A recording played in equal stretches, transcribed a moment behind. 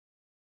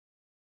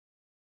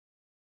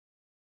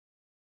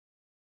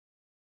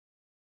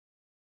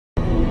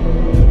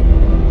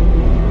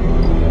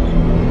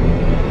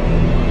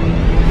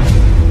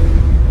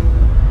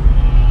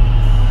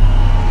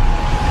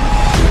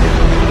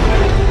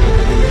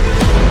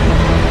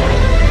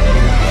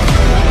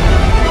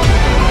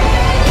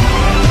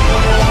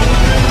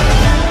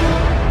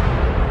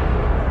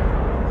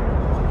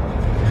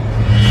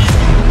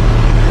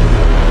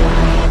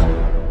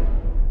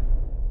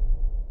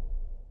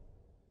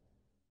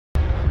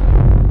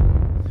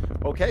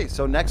Okay,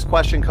 so next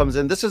question comes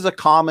in. This is a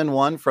common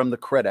one from the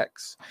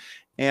critics,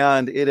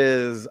 and it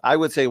is, I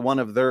would say, one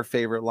of their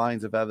favorite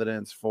lines of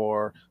evidence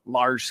for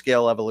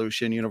large-scale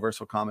evolution,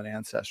 universal common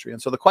ancestry.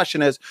 And so the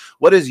question is,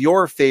 what is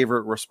your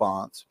favorite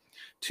response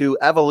to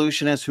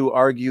evolutionists who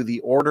argue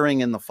the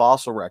ordering in the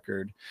fossil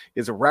record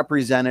is a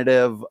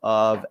representative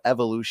of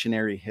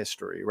evolutionary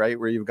history, right?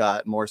 Where you've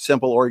got more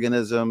simple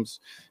organisms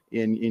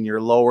in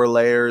your lower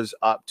layers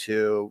up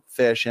to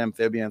fish,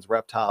 amphibians,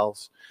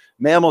 reptiles,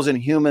 mammals, and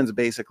humans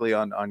basically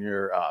on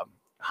your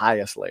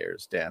highest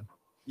layers, Dan.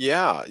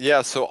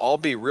 Yeah. So I'll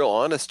be real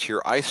honest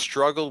here. I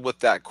struggled with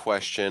that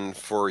question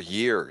for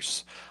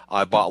years.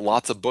 I bought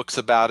lots of books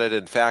about it.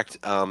 In fact,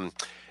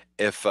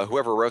 if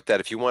whoever wrote that,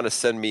 if you want to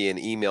send me an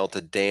email to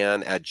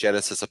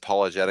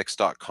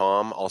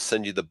dan@genesisapologetics.com, I'll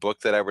send you the book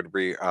that I would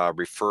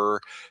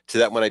refer to.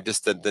 That one,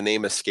 the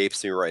name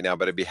escapes me right now,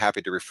 but I'd be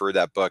happy to refer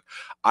that book.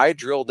 I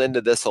drilled into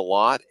this a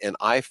lot, and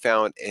I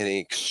found an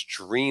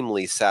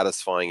extremely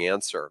satisfying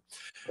answer.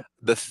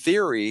 The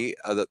theory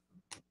that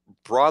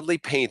broadly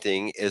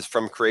painting is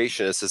from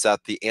creationists is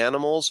that the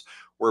animals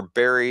were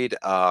buried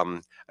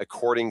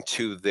according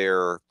to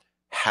their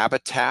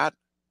habitat,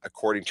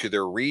 according to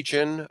their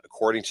region,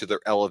 according to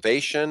their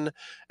elevation,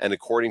 and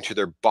according to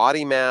their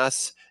body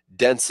mass,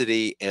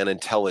 density, and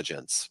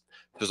intelligence.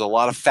 There's a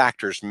lot of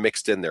factors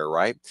mixed in there,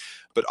 right?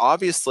 But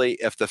obviously,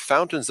 if the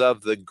fountains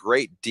of the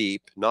great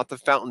deep, not the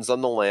fountains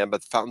on the land,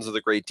 but the fountains of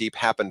the great deep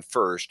happen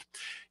first,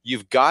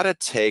 you've got to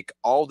take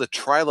all the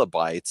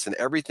trilobites and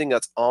everything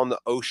that's on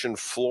the ocean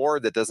floor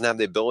that doesn't have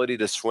the ability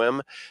to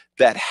swim,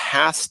 that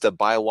has to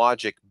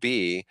biologic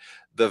be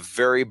the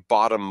very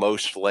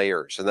bottommost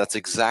layers. And that's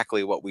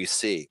exactly what we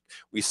see.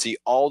 We see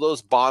all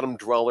those bottom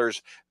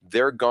dwellers,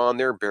 they're gone,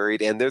 they're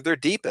buried, and they're their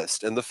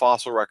deepest in the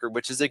fossil record,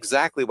 which is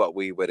exactly what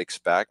we would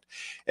expect.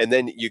 And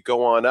then you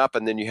go on up,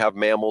 and then you have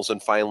mammals,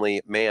 and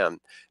finally man.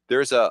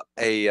 There's a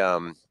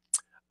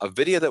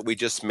video that we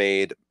just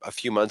made a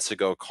few months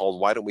ago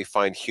called "Why Don't We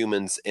Find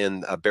Humans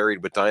in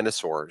Buried with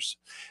Dinosaurs?"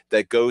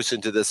 that goes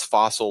into this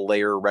fossil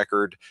layer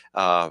record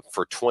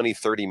for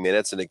 20-30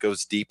 minutes, and it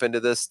goes deep into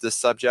this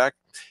subject,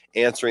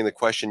 answering the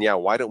question,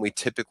 why don't we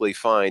typically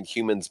find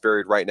humans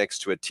buried right next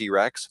to a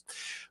T-Rex?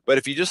 But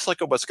if you just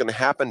look at what's going to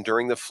happen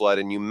during the flood,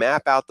 and you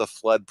map out the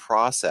flood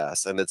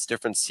process and its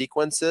different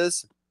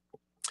sequences,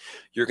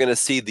 you're going to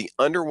see the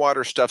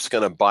underwater stuff's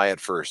going to buy it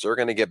first. They're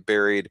going to get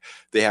buried.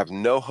 They have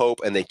no hope,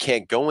 and they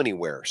can't go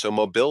anywhere. So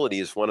mobility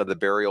is one of the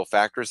burial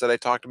factors that I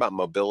talked about: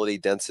 mobility,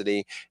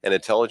 density, and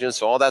intelligence.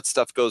 So all that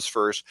stuff goes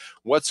first.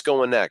 What's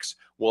going next?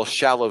 Well,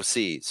 shallow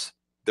seas.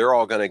 They're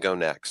all going to go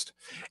next.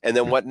 And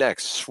then what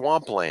next?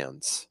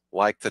 Swamplands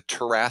like the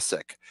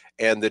Triassic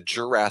and the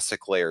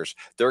Jurassic layers.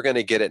 They're going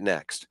to get it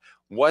next.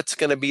 What's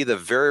going to be the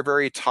very,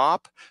 very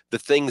top? The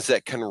things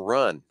that can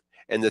run,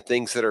 and the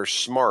things that are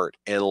smart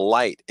and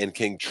light and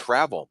can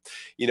travel.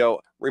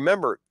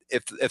 Remember,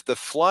 if the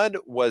flood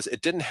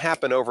it didn't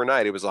happen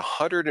overnight. It was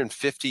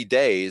 150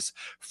 days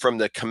from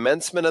the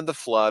commencement of the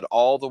flood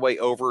all the way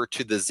over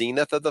to the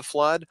zenith of the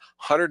flood,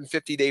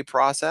 150-day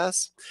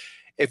process.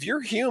 If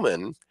you're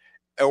human,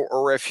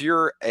 or if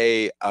you're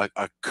a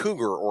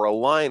cougar or a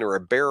lion or a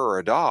bear or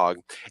a dog,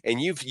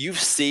 and you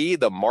see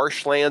the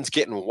marshlands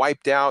getting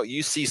wiped out,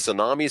 you see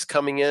tsunamis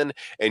coming in,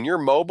 and you're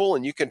mobile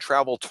and you can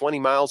travel 20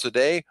 miles a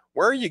day,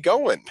 where are you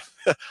going?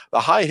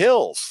 The high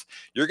hills.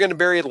 You're going to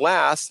bury it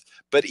last,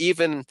 but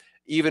even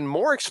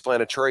more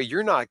explanatory,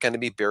 you're not going to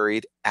be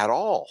buried at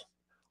all.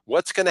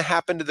 What's going to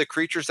happen to the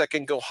creatures that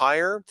can go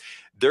higher?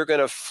 They're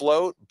going to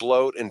float,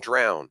 bloat, and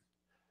drown.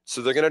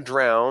 So they're going to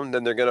drown,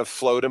 then they're going to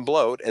float and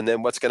bloat. And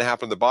then what's going to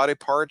happen to the body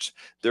parts?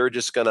 They're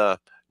just going to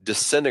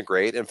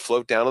disintegrate and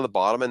float down to the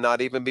bottom and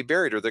not even be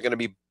buried, or they're going to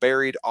be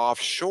buried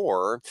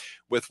offshore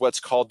with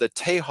what's called the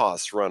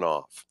Tejas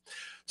runoff.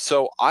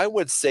 So I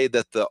would say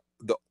that the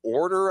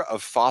order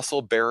of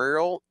fossil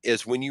burial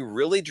is, when you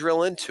really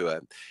drill into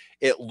it,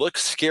 it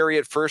looks scary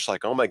at first,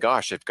 like, oh my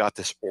gosh, they've got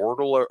this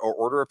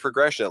order of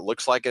progression. It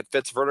looks like it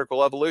fits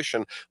vertical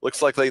evolution.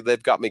 Looks like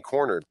they've got me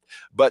cornered.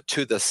 But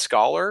to the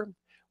scholar,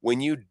 when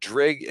you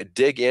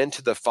dig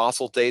into the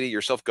fossil data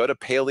yourself, go to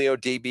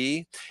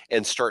PaleoDB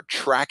and start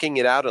tracking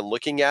it out and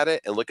looking at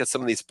it, and look at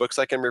some of these books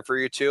I can refer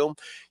you to,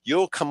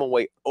 you'll come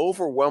away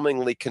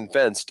overwhelmingly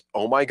convinced,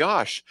 oh my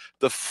gosh,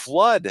 the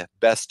flood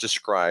best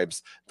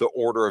describes the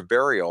order of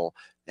burial.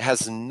 It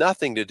has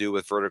nothing to do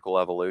with vertical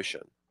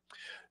evolution.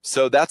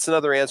 So that's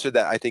another answer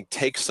that I think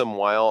takes a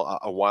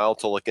while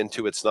to look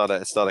into. It's not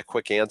a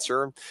quick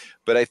answer,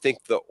 but I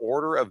think the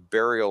order of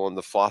burial in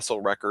the fossil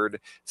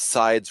record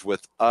sides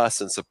with us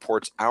and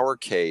supports our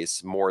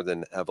case more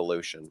than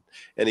evolution.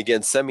 And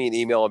again, send me an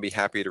email. I'll be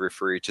happy to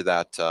refer you to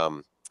that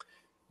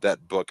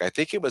book. I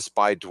think it was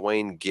by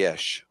Dwayne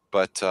Gish,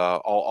 but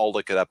I'll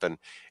look it up and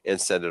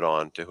send it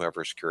on to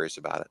whoever's curious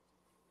about it.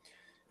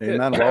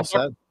 Amen. Well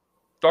said.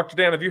 Dr.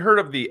 Dan, have you heard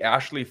of the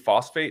Ashley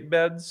phosphate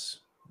beds?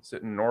 Is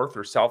it in North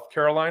or South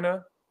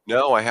Carolina?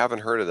 No, I haven't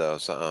heard of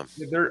those. I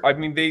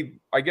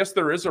guess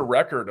there is a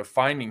record of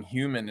finding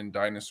human and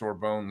dinosaur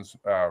bones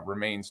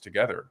remains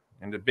together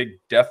in a big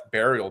death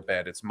burial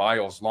bed. It's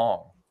miles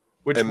long.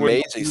 which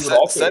Amazing. would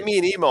also, Send me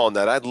an email on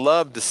that. I'd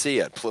love to see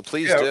it.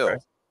 Please yeah, do.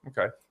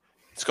 Okay.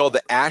 It's called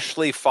the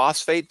Ashley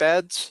phosphate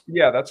beds.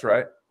 Yeah, that's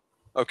right.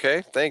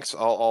 Okay, thanks.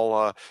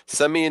 I'll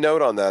send me a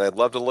note on that. I'd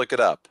love to look it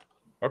up.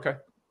 Okay.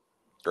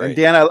 Great. And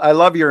Dan, I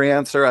love your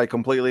answer. I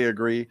completely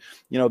agree.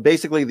 You know,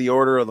 basically the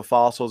order of the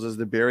fossils is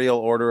the burial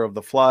order of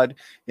the flood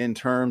in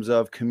terms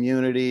of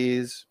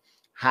communities,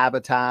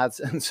 habitats.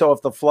 And so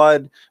if the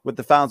flood with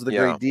the fountains of the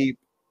Great Deep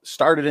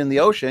started in the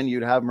ocean,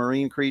 you'd have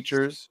marine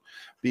creatures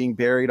being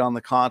buried on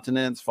the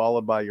continents,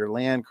 followed by your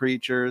land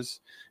creatures.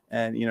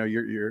 And, you know,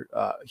 your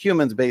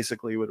humans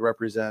basically would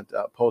represent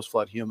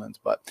post-flood humans.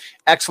 But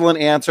excellent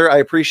answer. I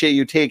appreciate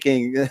you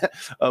taking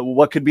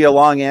what could be a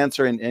long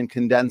answer and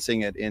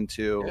condensing it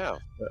into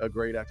a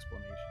great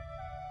explanation.